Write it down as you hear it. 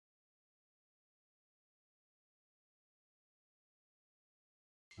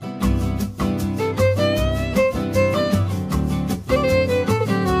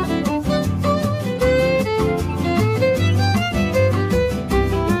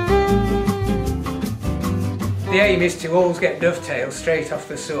The aim is to always get dovetails straight off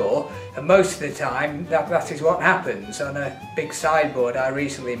the saw, and most of the time that is what happens. On a big sideboard I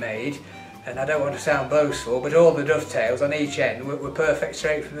recently made, and I don't want to sound boastful, but all the dovetails on each end were perfect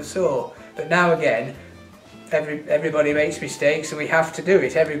straight from the saw. But now again, everybody makes mistakes, and we have to do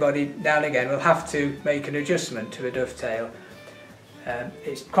it. Everybody now and again will have to make an adjustment to a dovetail.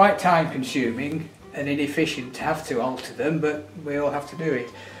 It's quite time consuming and inefficient to have to alter them, but we all have to do it.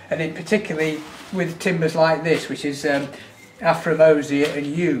 And particularly with timbers like this, which is Afromosia and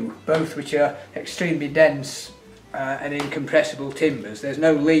yew, both which are extremely dense and incompressible timbers. There's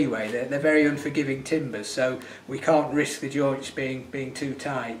no leeway, they're very unforgiving timbers, so we can't risk the joints being too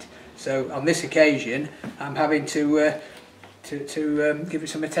tight. So on this occasion I'm having to give it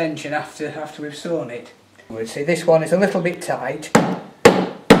some attention after we've sawn it. See, this one is a little bit tight,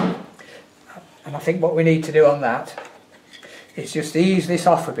 and I think what we need to do on that is just ease this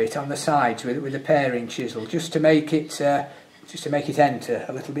off a bit on the sides with a paring chisel, just to make it enter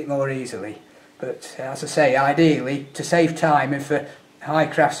a little bit more easily. But as I say, ideally, to save time and for high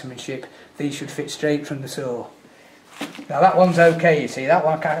craftsmanship, these should fit straight from the saw. Now that one's okay, you see, that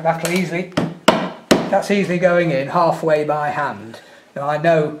one that's easily going in halfway by hand. Now I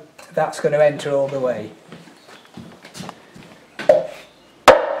know that's going to enter all the way.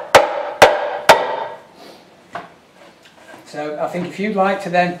 So I think if you'd like to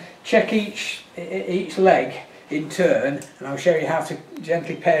then check each leg in turn, and I'll show you how to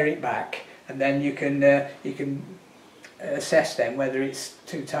gently pare it back, and then you can assess then whether it's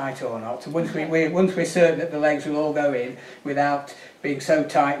too tight or not. And once we're certain that the legs will all go in without being so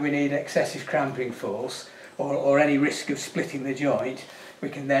tight we need excessive cramping force or any risk of splitting the joint, we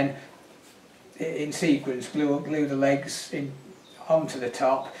can then in sequence glue the legs onto the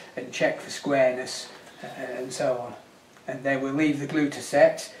top and check for squareness and so on. And then we'll leave the glue to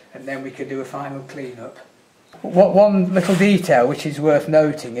set, and then we can do a final clean up. One little detail which is worth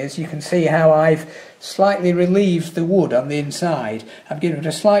noting is you can see how I've slightly relieved the wood on the inside. I've given it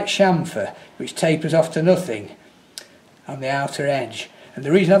a slight chamfer which tapers off to nothing on the outer edge, and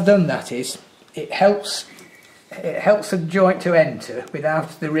the reason I've done that is it helps the joint to enter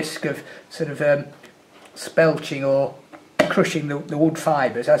without the risk of sort of spelching or crushing the wood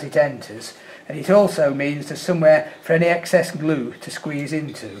fibres as it enters. And it also means there's somewhere for any excess glue to squeeze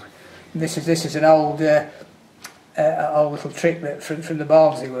into. And this is an old little trick from the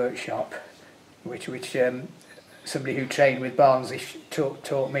Barnsley workshop, which somebody who trained with Barnsley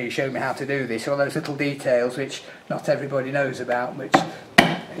taught me, showed me how to do this. All those little details which not everybody knows about, which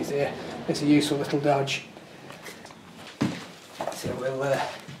is a useful little dodge. So we'll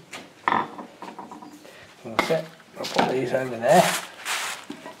put these over there.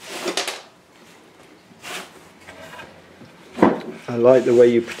 I like the way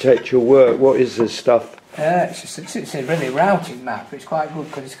you protect your work. What is this stuff? It's a really routing map. It's quite good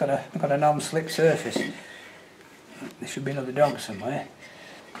because it's got a non-slip surface. There should be another dog somewhere.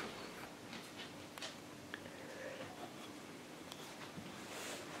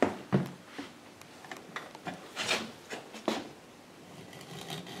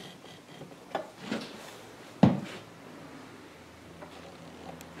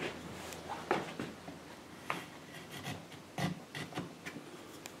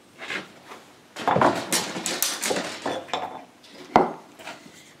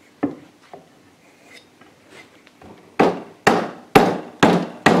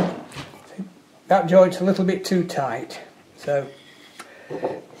 That joint's a little bit too tight, so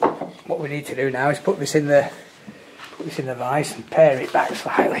what we need to do now is put this in the vise and pare it back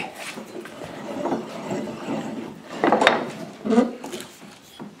slightly. Well,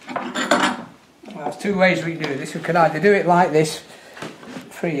 there's two ways we can do this. We can either do it like this,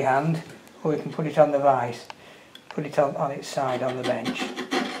 freehand, or we can put it on the vise, put it on its side on the bench.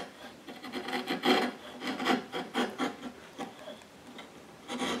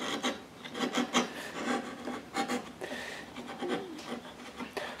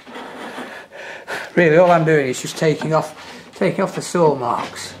 Really, all I'm doing is just taking off the saw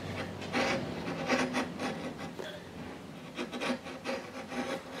marks.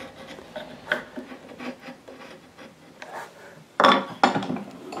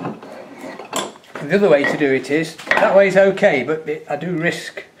 And the other way to do it is, that way is okay, but I do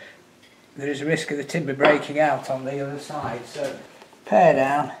risk, there is a risk of the timber breaking out on the other side. So, pare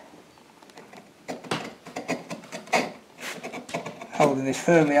down, holding this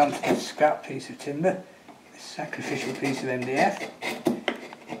firmly onto this scrap piece of timber, this sacrificial piece of MDF.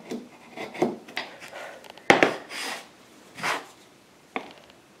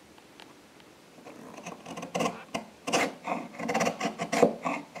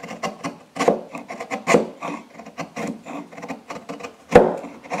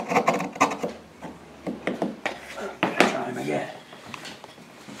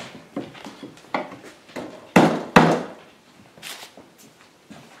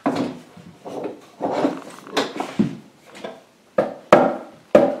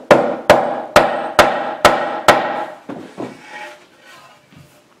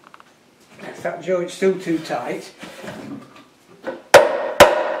 that joint's still too tight.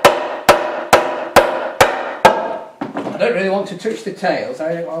 I don't really want to touch the tails,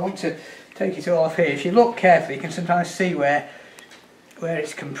 I want to take it all off here. If you look carefully, you can sometimes see where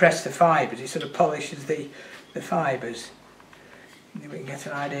it's compressed the fibres, it sort of polishes the fibres. And then we can get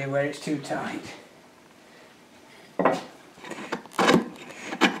an idea where it's too tight.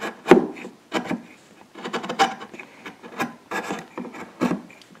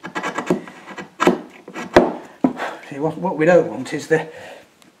 See, what we don't want is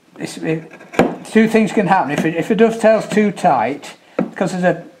two things can happen. If a dovetail's too tight, because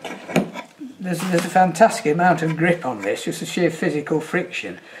there's a fantastic amount of grip on this, just a sheer physical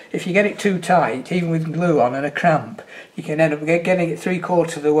friction. If you get it too tight, even with glue on and a cramp, you can end up getting it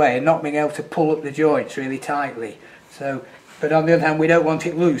 3/4 of the way and not being able to pull up the joints really tightly. So, but on the other hand, we don't want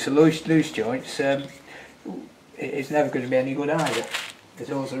it loose. A loose joints, it's never going to be any good either.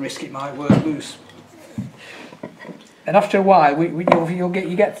 There's always a risk it might work loose. And after a while, you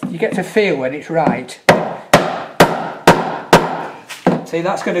get to feel when it's right. See,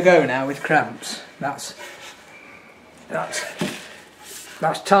 that's going to go now with cramps. That's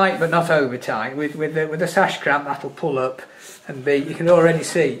tight but not over tight. With the sash cramp, that'll pull up, and you can already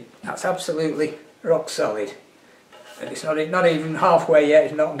see that's absolutely rock solid. And it's not even halfway yet.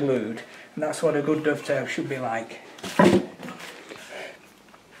 It's not glued, and that's what a good dovetail should be like.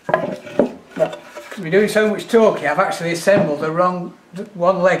 But we're doing so much talking, I've actually assembled the wrong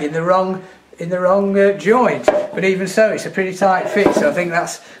one leg in the wrong joint, but even so it's a pretty tight fit, so I think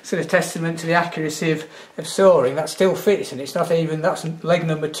that's sort of testament to the accuracy of sawing. That still fits, and it's not even, that's leg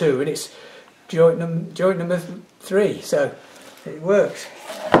number 2 and it's joint number 3, so it works.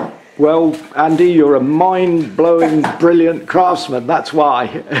 Well, Andy, you're a mind-blowing brilliant craftsman, that's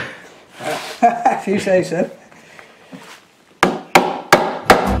why. If you say so.